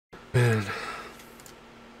Man.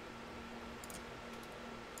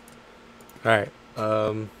 Alright,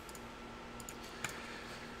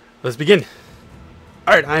 let's begin.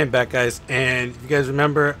 Alright, I am back, guys, and if you guys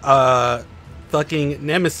remember, fucking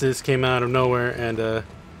Nemesis came out of nowhere and,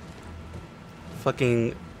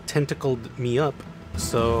 fucking tentacled me up,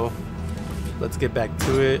 so let's get back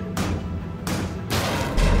to it.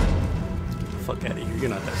 Fuck out of here, you're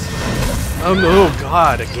not that smart. Oh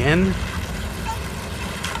god, again?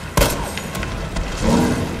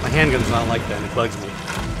 My handgun's not like that, it bugs me.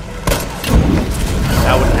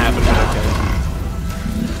 That wouldn't happen, but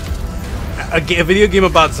okay. A video game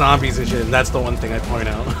about zombies and shit, and that's the one thing I point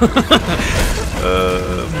out.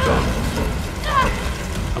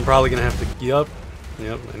 I'm probably gonna have to. Yep,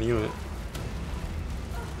 I knew it.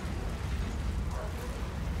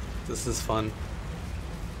 This is fun.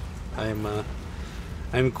 I'm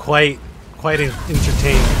quite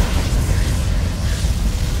entertained.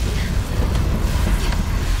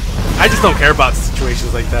 I just don't care about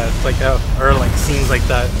situations like that, like or like scenes like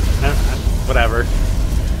that. Whatever.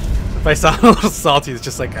 If I sound a little salty, it's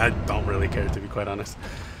just like I don't really care, to be quite honest.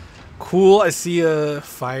 Cool. I see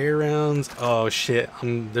fire rounds. Oh shit!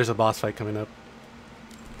 There's a boss fight coming up.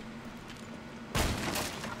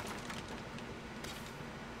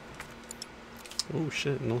 Oh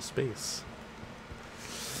shit! No space.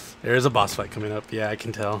 There's a boss fight coming up. Yeah, I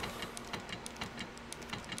can tell.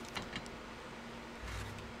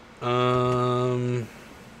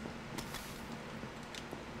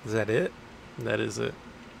 Is that it? That is it.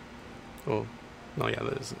 Oh, no, yeah,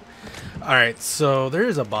 that is it. Alright, so there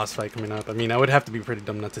is a boss fight coming up. I mean, I would have to be pretty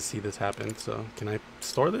dumb not to see this happen. So, can I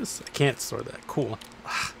store this? I can't store that. Cool.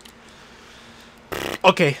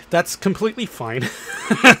 Okay, that's completely fine.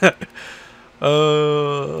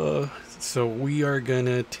 So we are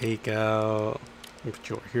gonna take out... Let me put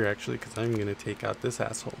you over here, actually, because I'm gonna take out this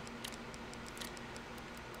asshole.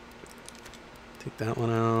 Take that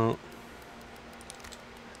one out.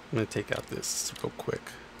 I'm gonna take out this real quick.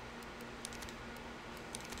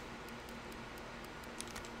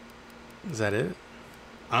 Is that it?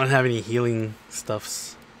 I don't have any healing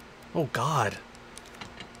stuffs. Oh god.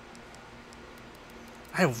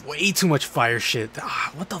 I have way too much fire shit.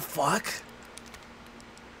 Ah, what the fuck?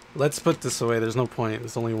 Let's put this away. There's no point.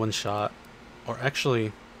 There's only one shot. Or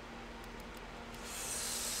actually...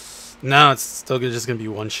 No, it's still just gonna be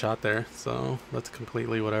one shot there. So that's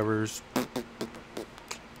completely whatever's.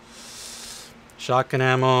 Shotgun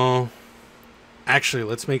ammo. Actually,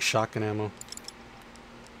 let's make shotgun ammo.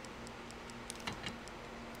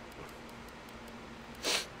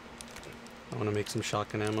 I want to make some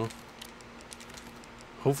shotgun ammo.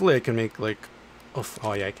 Hopefully I can make like...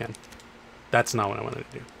 Oh yeah, I can. That's not what I wanted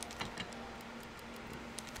to do.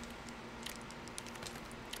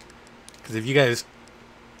 Because if you guys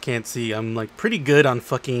can't see, I'm like pretty good on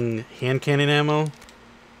fucking hand cannon ammo.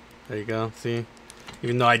 There you go, see?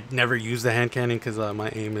 Even though I never use the hand cannon because my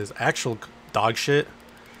aim is actual dog shit.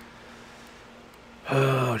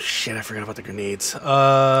 Oh shit, I forgot about the grenades.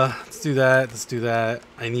 Let's do that. Let's do that.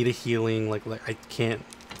 I need a healing. Like I can't.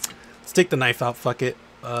 Let's take the knife out. Fuck it.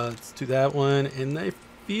 Let's do that one. And I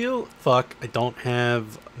feel fuck. I don't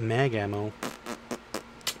have mag ammo.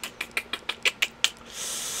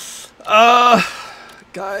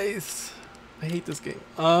 Guys, I hate this game.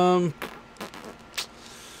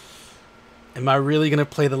 Am I really gonna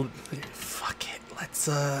play the? Fuck it. Let's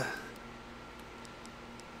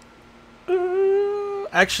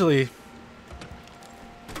actually,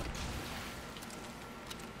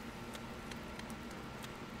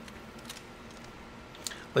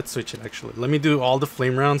 let's switch it. Actually, let me do all the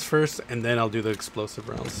flame rounds first, and then I'll do the explosive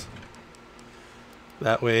rounds.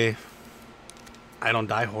 That way, I don't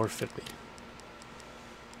die horrifically.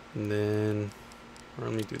 And then, or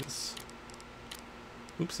let me do this.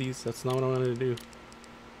 Oopsies, that's not what I wanted to do.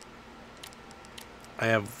 I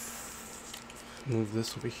have moved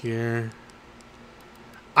this over here.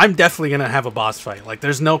 I'm definitely gonna have a boss fight. Like,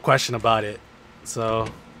 there's no question about it. So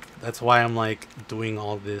that's why I'm like doing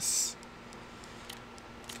all this.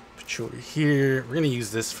 Put you over here. We're gonna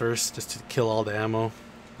use this first just to kill all the ammo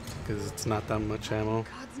because it's not that much ammo.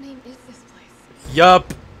 God's name is this place.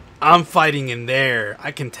 Yup, I'm fighting in there.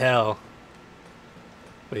 I can tell.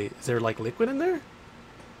 Wait, is there like liquid in there?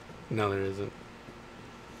 No, there isn't.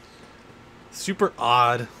 Super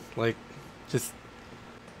odd. Like, just...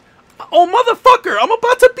 Oh, motherfucker! I'm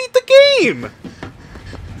about to beat the game!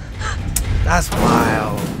 That's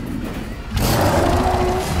wild.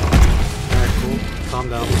 Alright, cool. Calm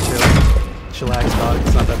down. Chill. Chillax, dog.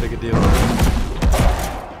 It's not that big a deal. Oh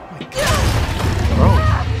my god. Bro. Oh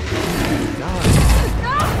my god.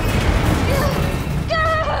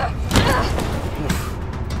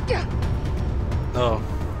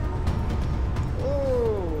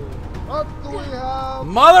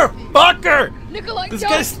 Nikolai, This don't!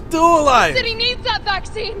 guy's still alive! The city needs that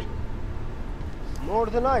vaccine! More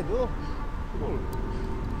than I do.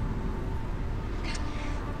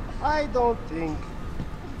 I don't think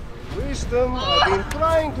the wisdom I've been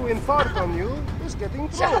trying to impart on you is getting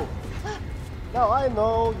through. Now I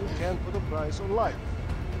know you can't put a price on life.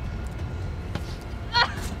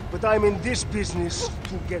 But I'm in this business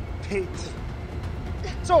to get paid.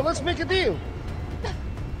 So let's make a deal.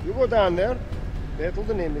 You go down there, battle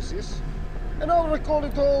the Nemesis, and I'll recall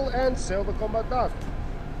it all and sell the combat data.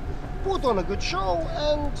 Put on a good show,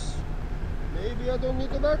 and maybe I don't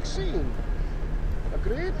need a vaccine.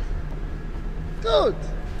 Agreed? Good.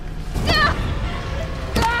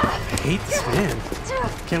 I hate this man.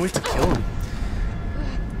 Can't wait to kill him.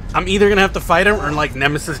 I'm either gonna have to fight him or like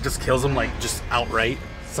Nemesis just kills him like just outright.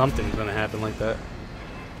 Something's gonna happen like that.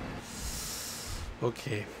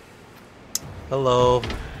 Okay. Hello.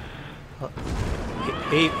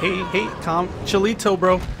 Hey, calm. Chilito,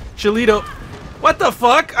 bro. Chilito. What the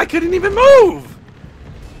fuck? I couldn't even move!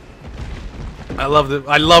 I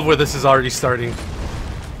love where this is already starting.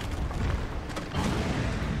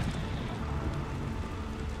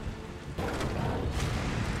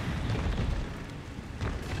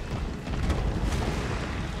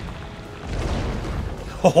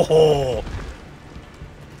 Oh!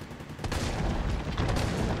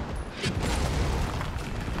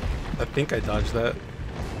 I think I dodged that.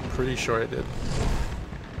 Pretty sure I did.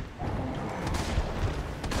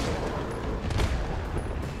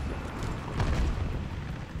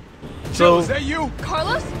 Jill, is that you?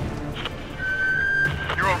 Carlos?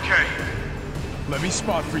 You're okay. Let me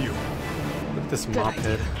spot for you. Look at this mop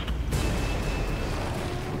head.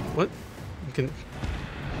 What? You can...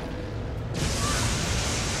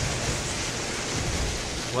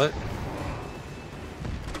 What?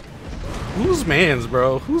 Who's mans,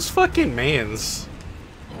 bro? Who's fucking mans?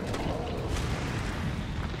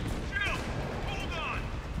 Jill, hold on.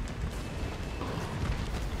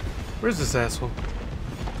 Where's this asshole?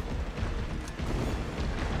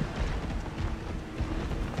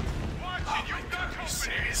 Watch it, you've got company.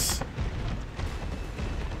 Serious?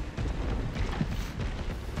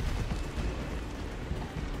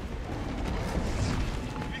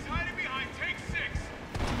 He's hiding behind take 6.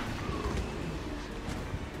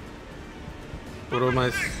 What am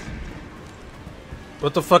I...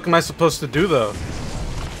 What the fuck am I supposed to do, though?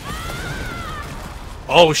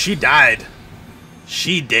 Oh, she died.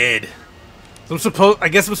 She did. So I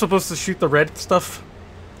guess I'm supposed to shoot the red stuff?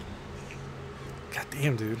 God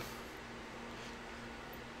damn, dude.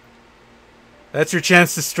 That's your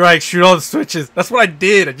chance to strike. Shoot all the switches. That's what I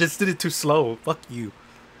did. I just did it too slow. Fuck you.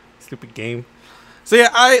 Stupid game. So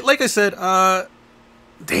yeah, like I said,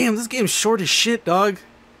 damn, this game's short as shit, dog.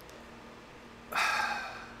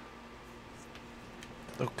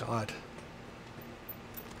 Oh god.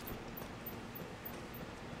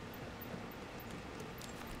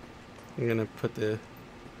 I'm gonna put the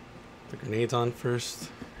grenades on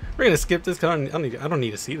first. We're gonna skip this cause I don't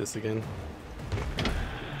need to see this again.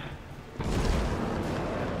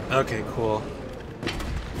 Okay, cool.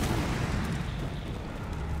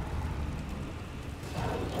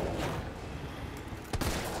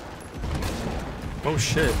 Oh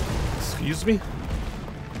shit. Excuse me?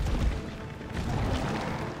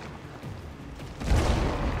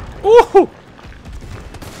 Ooh!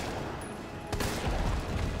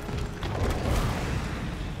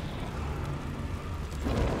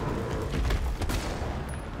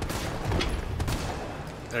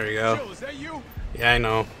 There we go. Jill, is that you? Yeah, I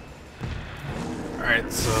know.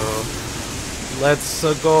 Alright, so... Let's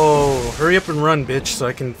go. Hurry up and run, bitch, so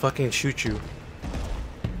I can fucking shoot you.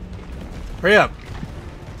 Hurry up!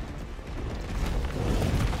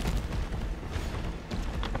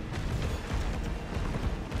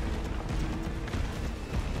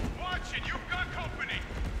 Watch it, you've got company.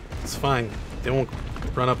 It's fine. They won't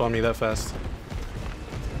run up on me that fast.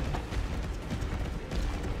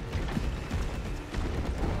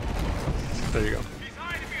 There you go. He's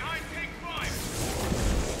hiding behind take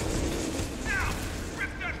 5. Now, rip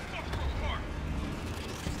that fucker apart.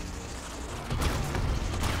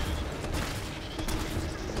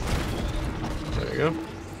 There you go.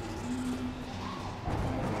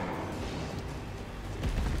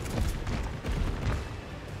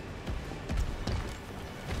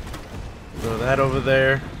 Throw that over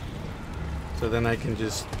there. So then I can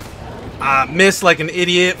just miss like an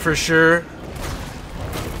idiot for sure.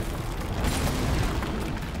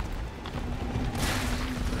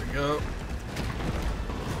 There we go.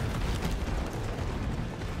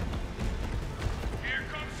 Here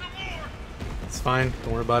comes some more. It's fine.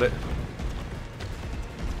 Don't worry about it.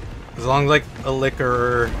 As long as like a lick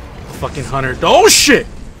or a fucking hunter. Oh shit!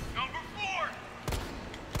 Number 4.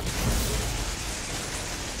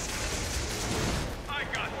 I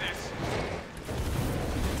got this.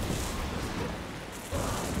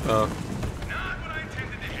 Oh. Not what I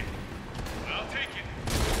intended to hit. I'll take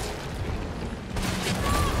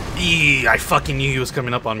it. Eee, I fucking knew he was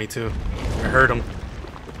coming up on me too. I heard him.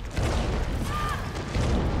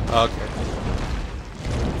 Okay.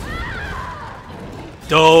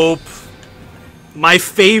 Dope. My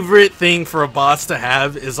favorite thing for a boss to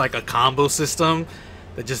have is like a combo system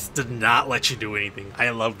that just did not let you do anything. I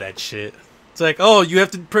love that shit. It's like, oh, you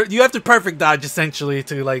have to perfect dodge essentially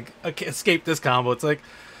to like escape this combo. It's like,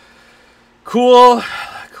 cool.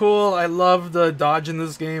 I love the dodge in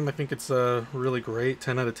this game. I think it's really great.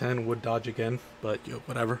 10 out of 10. Would dodge again, but yo,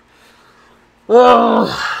 whatever. Ugh.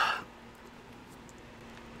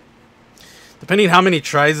 Depending how many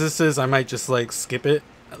tries this is, I might just like skip it.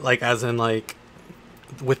 Like as in like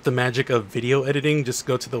with the magic of video editing, just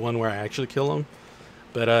go to the one where I actually kill him.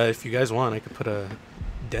 But if you guys want, I could put a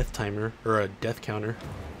death timer or a death counter.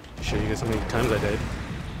 Show you guys how many times I died.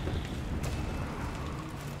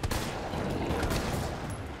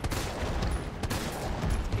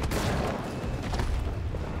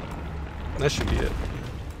 That should be it.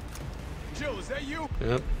 Jill, is that you?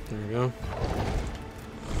 Yep, there we go.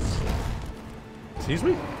 Excuse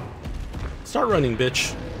me? Start running,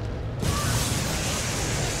 bitch.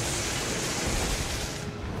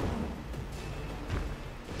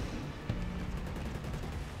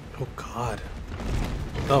 Oh god.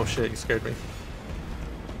 Oh shit, you scared me.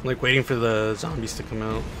 I'm like waiting for the zombies to come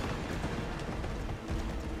out.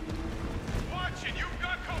 Watch it, you've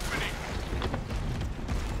got company.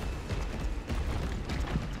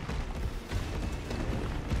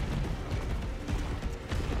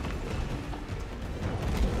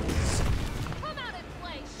 Come out and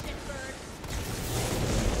play, shitbird.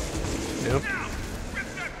 Yep. Now, rip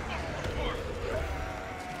that fucker apart.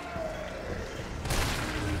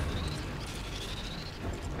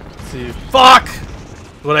 Let's see. Fuck!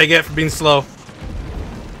 What I get for being slow.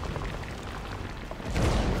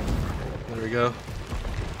 There we go.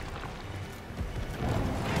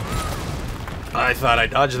 I thought I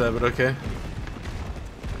dodged that, but okay.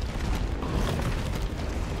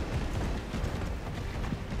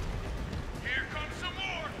 Here comes some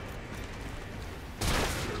more.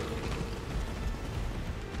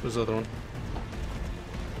 Where's the other one?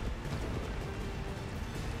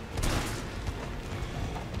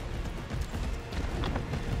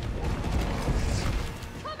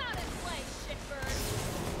 Come out and play, shitbird.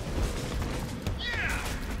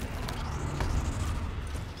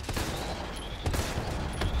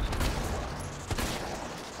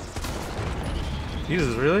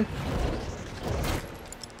 Jesus, really?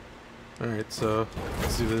 Alright, so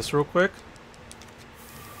let's do this real quick.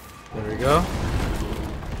 There we go.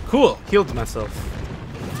 Cool, healed myself.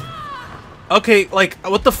 Okay, like,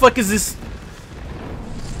 what the fuck is this?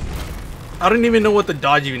 I don't even know what the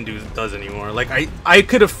dodge even does anymore. Like, I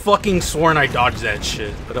could have fucking sworn I dodged that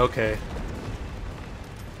shit, but okay.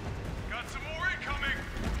 Got some more incoming.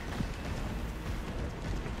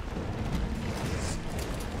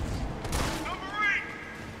 Number 8.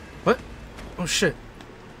 What? Oh shit.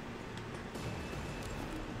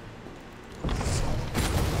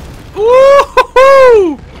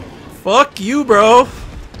 Woo-hoo-hoo! Fuck you, bro.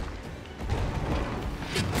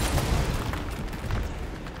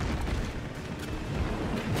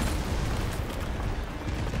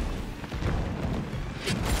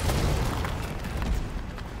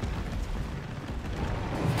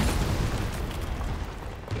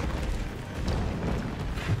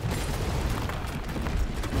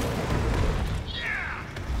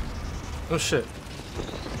 Oh shit.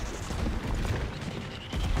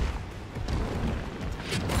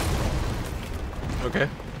 Okay.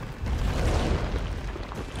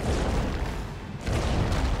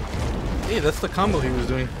 Hey, that's the combo he was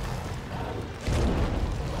doing.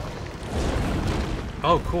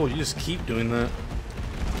 Oh, cool. You just keep doing that.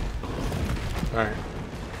 Alright.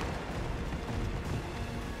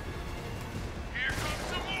 Here comes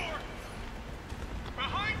some more.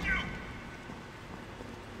 Behind you.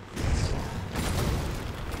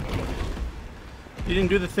 You didn't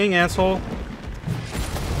do the thing, asshole.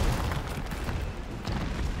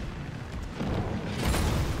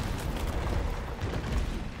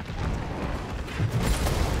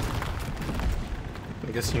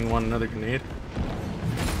 I guess you want another grenade.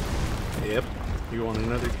 Yep, you want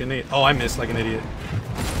another grenade. Oh, I missed like an idiot.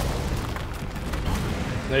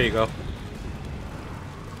 There you go.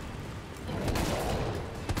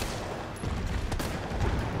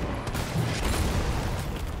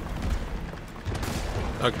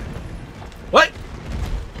 Okay.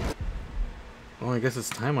 Oh, I guess it's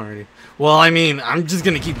time already. Well, I mean, I'm just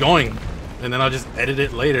gonna keep going, and then I'll just edit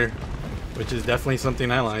it later, which is definitely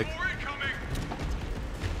something I like.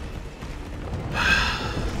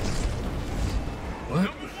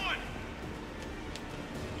 What?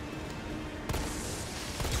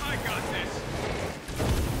 I got this.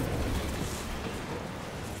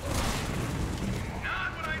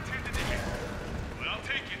 Not what I intended to hit, but I'll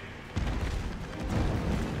take it.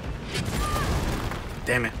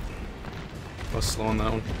 Damn it. I was slow on that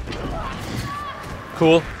one.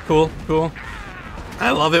 Cool, cool, cool.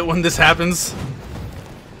 I love it when this happens.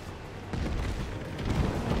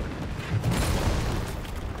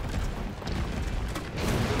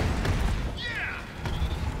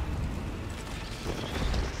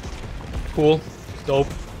 Cool. Dope.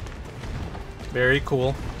 Very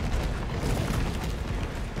cool.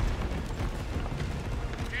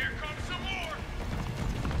 Here comes some more.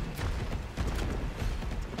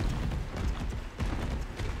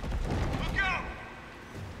 Look out!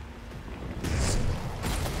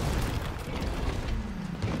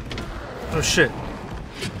 Oh shit.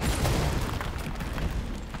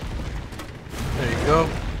 There you go.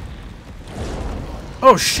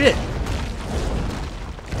 Oh shit!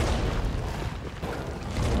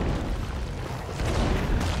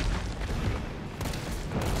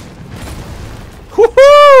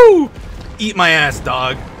 Woohoo! Eat my ass,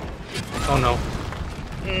 dog. Oh no.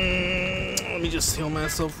 Let me just heal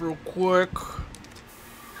myself real quick.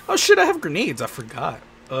 Oh shit, I have grenades. I forgot.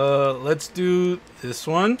 Let's do this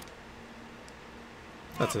one.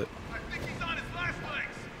 That's it. I think he's on his last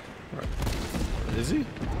legs. Right. Is he?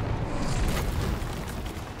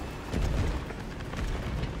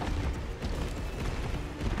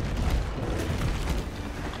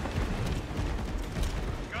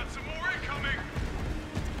 Got some more incoming.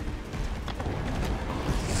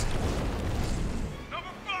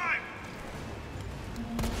 Number 5.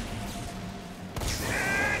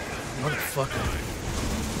 Motherfucker.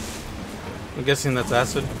 I'm guessing that's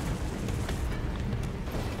acid.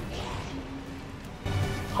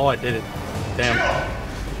 Oh, I did it. Damn.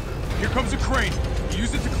 Here comes a crane.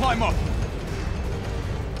 Use it to climb up.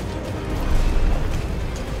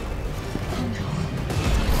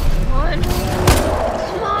 Come on.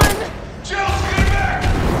 Come on. Jill, get back!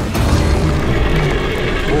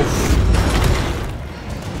 Oof.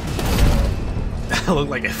 That looked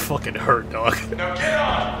like it fucking hurt, dog. Now get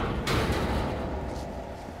on!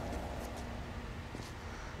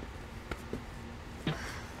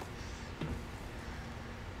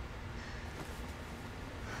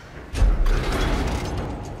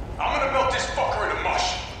 I'm gonna melt this fucker into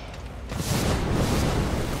mush.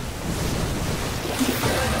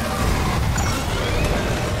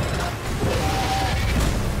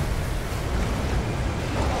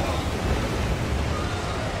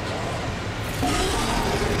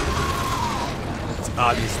 It's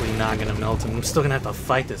obviously not gonna melt him. I'm still gonna have to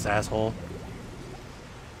fight this asshole.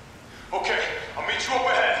 Okay, I'll meet you up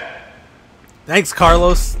ahead. Thanks,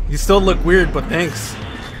 Carlos. You still look weird, but thanks.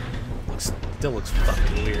 Still looks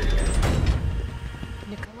fucking weird.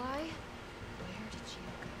 Nikolai? Where did you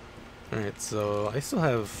go? Alright, so I still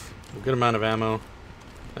have a good amount of ammo.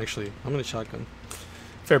 Actually, I'm gonna shotgun.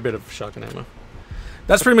 Fair bit of shotgun ammo.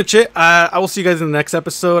 That's pretty much it. I will see you guys in the next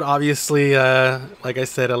episode. Obviously, like I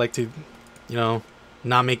said, I like to, you know,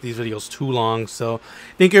 not make these videos too long. So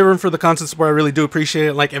thank you everyone for the constant support. I really do appreciate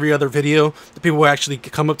it. Like every other video, the people who actually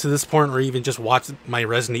come up to this point or even just watch my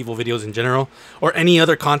Resident Evil videos in general or any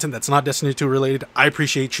other content that's not Destiny 2 related, I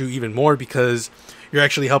appreciate you even more because you're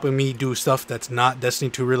actually helping me do stuff that's not Destiny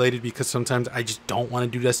 2 related, because sometimes I just don't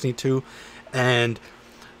want to do Destiny 2. And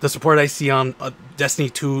the support I see on Destiny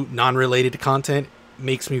 2 non-related content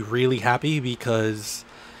makes me really happy, because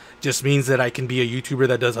just means that I can be a YouTuber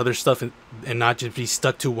that does other stuff and not just be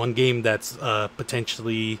stuck to one game that's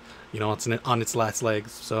potentially, you know, it's on its last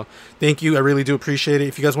legs. So thank you. I really do appreciate it.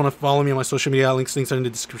 If you guys want to follow me on my social media, links are in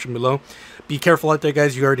the description below. Be careful out there,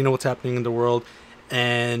 guys. You already know what's happening in the world.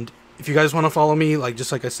 And if you guys want to follow me,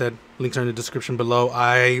 just like I said, links are in the description below.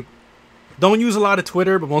 I don't use a lot of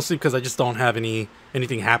Twitter, but mostly because I just don't have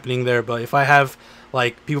anything happening there. But if I have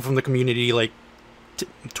like people from the community like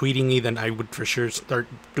tweeting me, then I would for sure start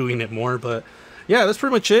doing it more. But yeah, that's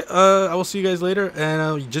pretty much it. I will see you guys later,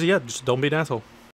 and just don't be an asshole.